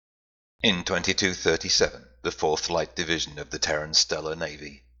In 2237, the Fourth Light Division of the Terran Stellar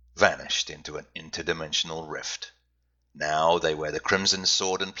Navy vanished into an interdimensional rift. Now they wear the Crimson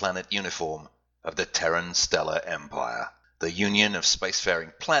Sword and Planet uniform of the Terran Stellar Empire. The union of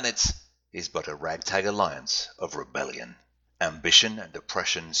spacefaring planets is but a ragtag alliance of rebellion. Ambition and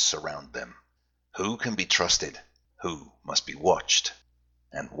oppression surround them. Who can be trusted? Who must be watched?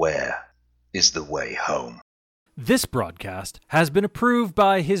 And where is the way home? This broadcast has been approved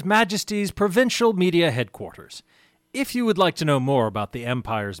by His Majesty's Provincial Media Headquarters. If you would like to know more about the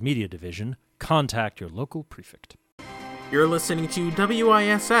Empire's media division, contact your local prefect. You're listening to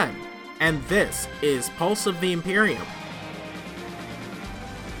WISN, and this is Pulse of the Imperium.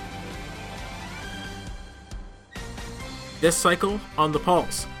 This cycle, on the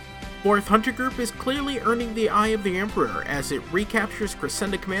Pulse, 4th Hunter Group is clearly earning the eye of the Emperor as it recaptures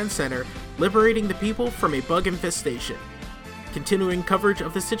Crescenda Command Center, liberating the people from a bug infestation. Continuing coverage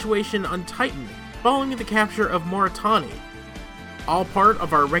of the situation on Titan following the capture of Moritani. All part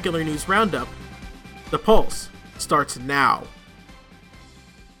of our regular news roundup. The Pulse starts now.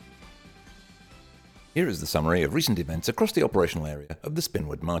 Here is the summary of recent events across the operational area of the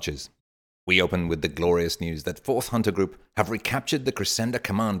Spinward Marches. We open with the glorious news that 4th Hunter Group have recaptured the Crescenda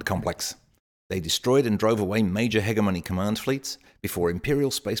Command Complex. They destroyed and drove away major Hegemony command fleets before Imperial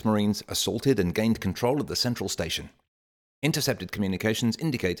Space Marines assaulted and gained control of the central station. Intercepted communications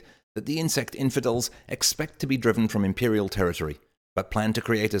indicate that the insect infidels expect to be driven from Imperial territory, but plan to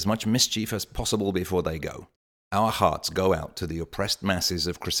create as much mischief as possible before they go. Our hearts go out to the oppressed masses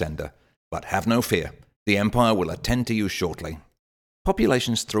of Crescenda, but have no fear, the Empire will attend to you shortly.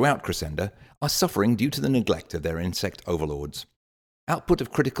 Populations throughout Crescenda are suffering due to the neglect of their insect overlords. Output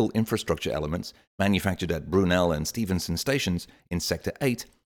of critical infrastructure elements manufactured at Brunel and Stevenson stations in Sector 8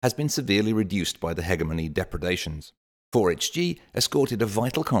 has been severely reduced by the Hegemony depredations. 4HG escorted a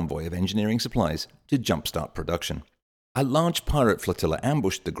vital convoy of engineering supplies to jumpstart production. A large pirate flotilla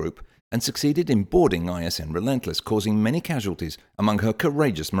ambushed the group and succeeded in boarding ISN Relentless, causing many casualties among her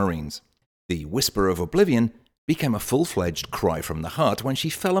courageous Marines. The Whisper of Oblivion became a full-fledged cry from the heart when she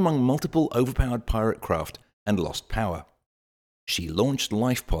fell among multiple overpowered pirate craft and lost power. She launched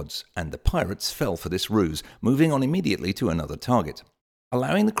life pods, and the pirates fell for this ruse, moving on immediately to another target,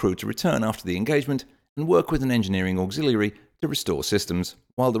 allowing the crew to return after the engagement and work with an engineering auxiliary to restore systems,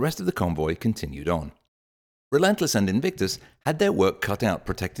 while the rest of the convoy continued on. Relentless and Invictus had their work cut out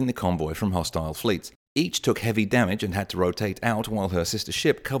protecting the convoy from hostile fleets. Each took heavy damage and had to rotate out while her sister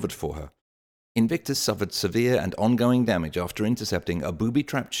ship covered for her. Invictus suffered severe and ongoing damage after intercepting a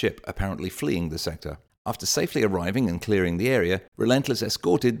booby-trapped ship apparently fleeing the sector. After safely arriving and clearing the area, Relentless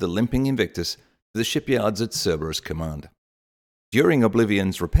escorted the limping Invictus to the shipyards at Cerberus Command. During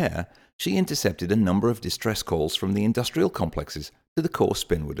Oblivion's repair, she intercepted a number of distress calls from the industrial complexes to the core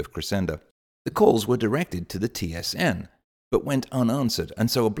Spinward of Crescenda. The calls were directed to the TSN, but went unanswered,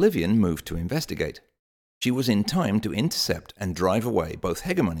 and so Oblivion moved to investigate. She was in time to intercept and drive away both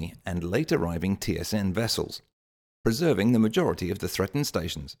Hegemony and late-arriving TSN vessels, preserving the majority of the threatened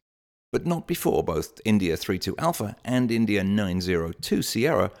stations, but not before both India 32 Alpha and India 902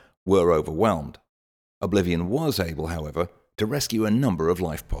 Sierra were overwhelmed. Oblivion was able, however, to rescue a number of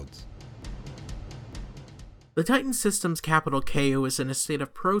life pods. The Titan system's capital KO is in a state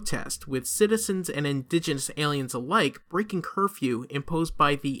of protest, with citizens and indigenous aliens alike breaking curfew imposed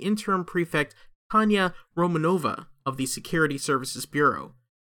by the interim prefect Tanya Romanova of the Security Services Bureau.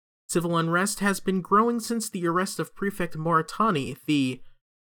 Civil unrest has been growing since the arrest of Prefect Moritani, the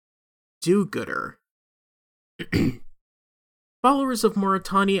do-gooder. Followers of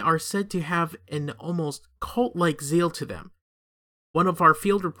Moritani are said to have an almost cult-like zeal to them. One of our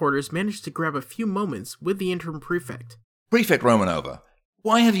field reporters managed to grab a few moments with the interim prefect. Prefect Romanova,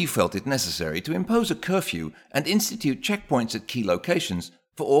 why have you felt it necessary to impose a curfew and institute checkpoints at key locations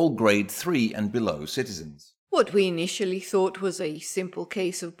for all Grade 3 and below citizens? What we initially thought was a simple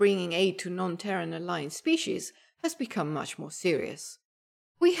case of bringing aid to non-Terran aligned species has become much more serious.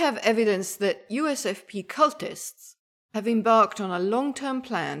 We have evidence that USFP cultists have embarked on a long-term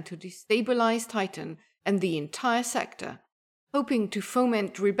plan to destabilize Titan and the entire sector, hoping to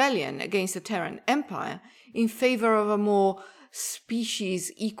foment rebellion against the Terran Empire in favor of a more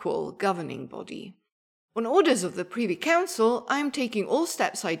species-equal governing body. On orders of the Privy Council, I am taking all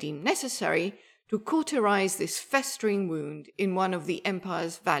steps I deem necessary to cauterize this festering wound in one of the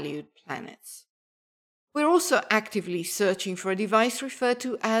Empire's valued planets. We're also actively searching for a device referred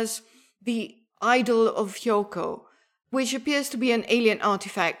to as the Idol of Hyoko, which appears to be an alien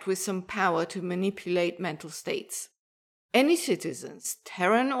artifact with some power to manipulate mental states. Any citizens,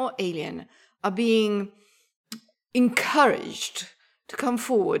 Terran or alien, are being encouraged to come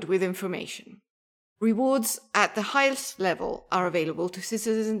forward with information. Rewards at the highest level are available to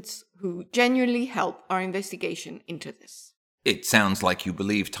citizens who genuinely help our investigation into this. It sounds like you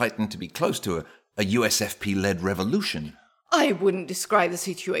believe Titan to be close to a USFP-led revolution. I wouldn't describe the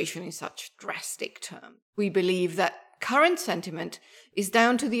situation in such drastic terms. We believe that current sentiment is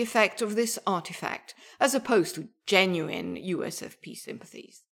down to the effect of this artifact, as opposed to genuine USFP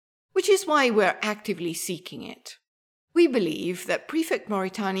sympathies, which is why we're actively seeking it. We believe that Prefect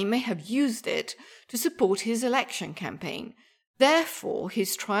Moritani may have used it to support his election campaign. Therefore,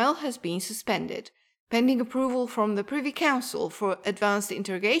 his trial has been suspended, pending approval from the Privy Council for advanced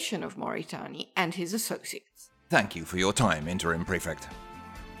interrogation of Moritani and his associates. Thank you for your time, Interim Prefect.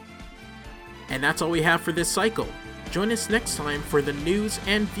 And that's all we have for this cycle. Join us next time for the news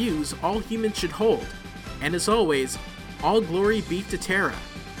and views all humans should hold. And as always, all glory be to Terra.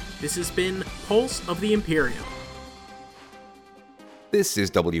 This has been Pulse of the Imperial. This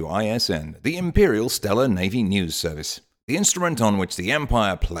is WISN, the Imperial Stellar Navy News Service, the instrument on which the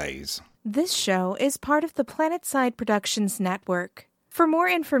Empire plays. This show is part of the PlanetSide Productions Network. For more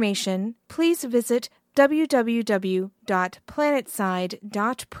information, please visit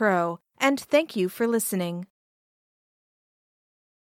www.planetside.pro, and thank you for listening.